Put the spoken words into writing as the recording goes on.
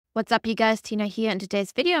What's up, you guys? Tina here. In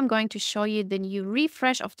today's video, I'm going to show you the new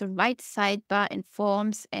refresh of the right sidebar in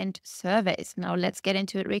forms and surveys. Now let's get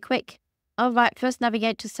into it real quick. All right, first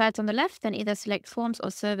navigate to sites on the left, then either select forms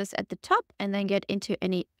or surveys at the top, and then get into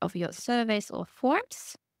any of your surveys or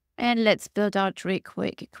forms. And let's build out real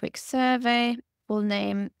quick a quick survey. Full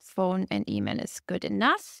name, phone, and email is good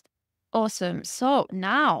enough. Awesome. So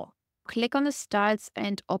now click on the styles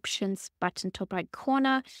and options button top right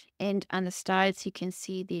corner, and under styles you can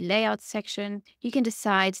see the layout section. You can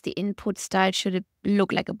decide the input style. Should it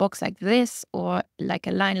look like a box like this or like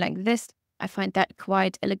a line like this? I find that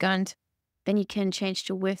quite elegant. Then you can change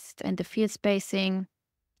the width and the field spacing,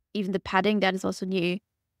 even the padding. That is also new.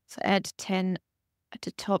 So add 10 at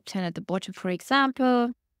the top, 10 at the bottom, for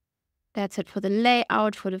example. That's it for the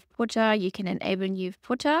layout. For the footer, you can enable new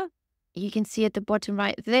footer. You can see at the bottom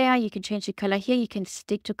right there, you can change the color here. You can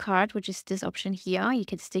stick to card, which is this option here. You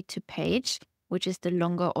can stick to page, which is the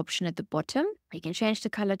longer option at the bottom. You can change the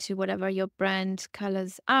color to whatever your brand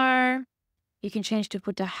colors are. You can change the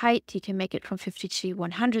footer height. You can make it from 50 to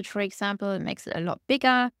 100, for example. It makes it a lot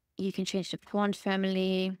bigger. You can change the font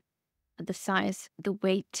family, the size, the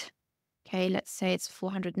weight. Okay, let's say it's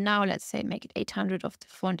 400 now. Let's say make it 800 of the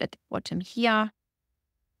font at the bottom here.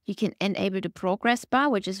 You can enable the progress bar,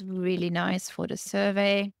 which is really nice for the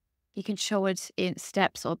survey. You can show it in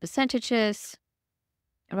steps or percentages.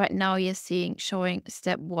 Right now you're showing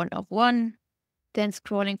step 1 of 1. Then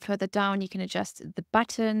scrolling further down, you can adjust the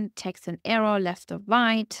button, text and arrow, left or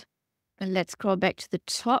right. And let's scroll back to the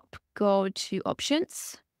top, go to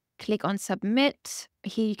options, click on submit.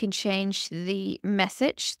 Here you can change the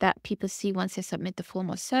message that people see once they submit the form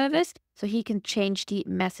or service. So here you can change the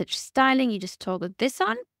message styling. You just toggle this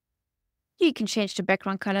on. You can change the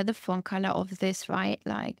background color, the font color of this, right?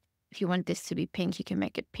 Like if you want this to be pink, you can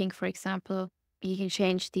make it pink, for example. You can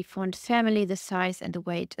change the font family, the size, and the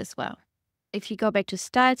weight as well. If you go back to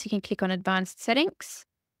styles, you can click on advanced settings.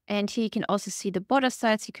 And here you can also see the border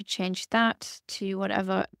styles. You could change that to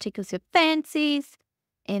whatever tickles your fancies.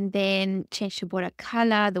 And then change the border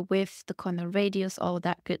color, the width, the corner radius, all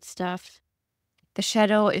that good stuff. The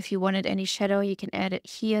shadow, if you wanted any shadow, you can add it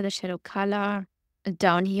here, the shadow color.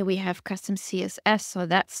 Down here we have custom CSS, so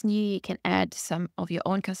that's new. You can add some of your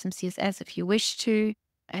own custom CSS if you wish to.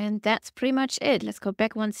 And that's pretty much it. Let's go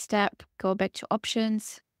back one step, go back to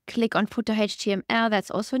options, click on footer HTML.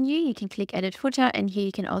 That's also new. You can click edit footer, and here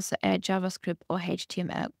you can also add JavaScript or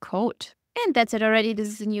HTML code. And that's it already. This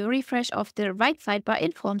is a new refresh of the right sidebar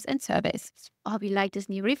in forms and surveys. I hope you like this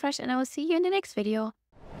new refresh, and I will see you in the next video.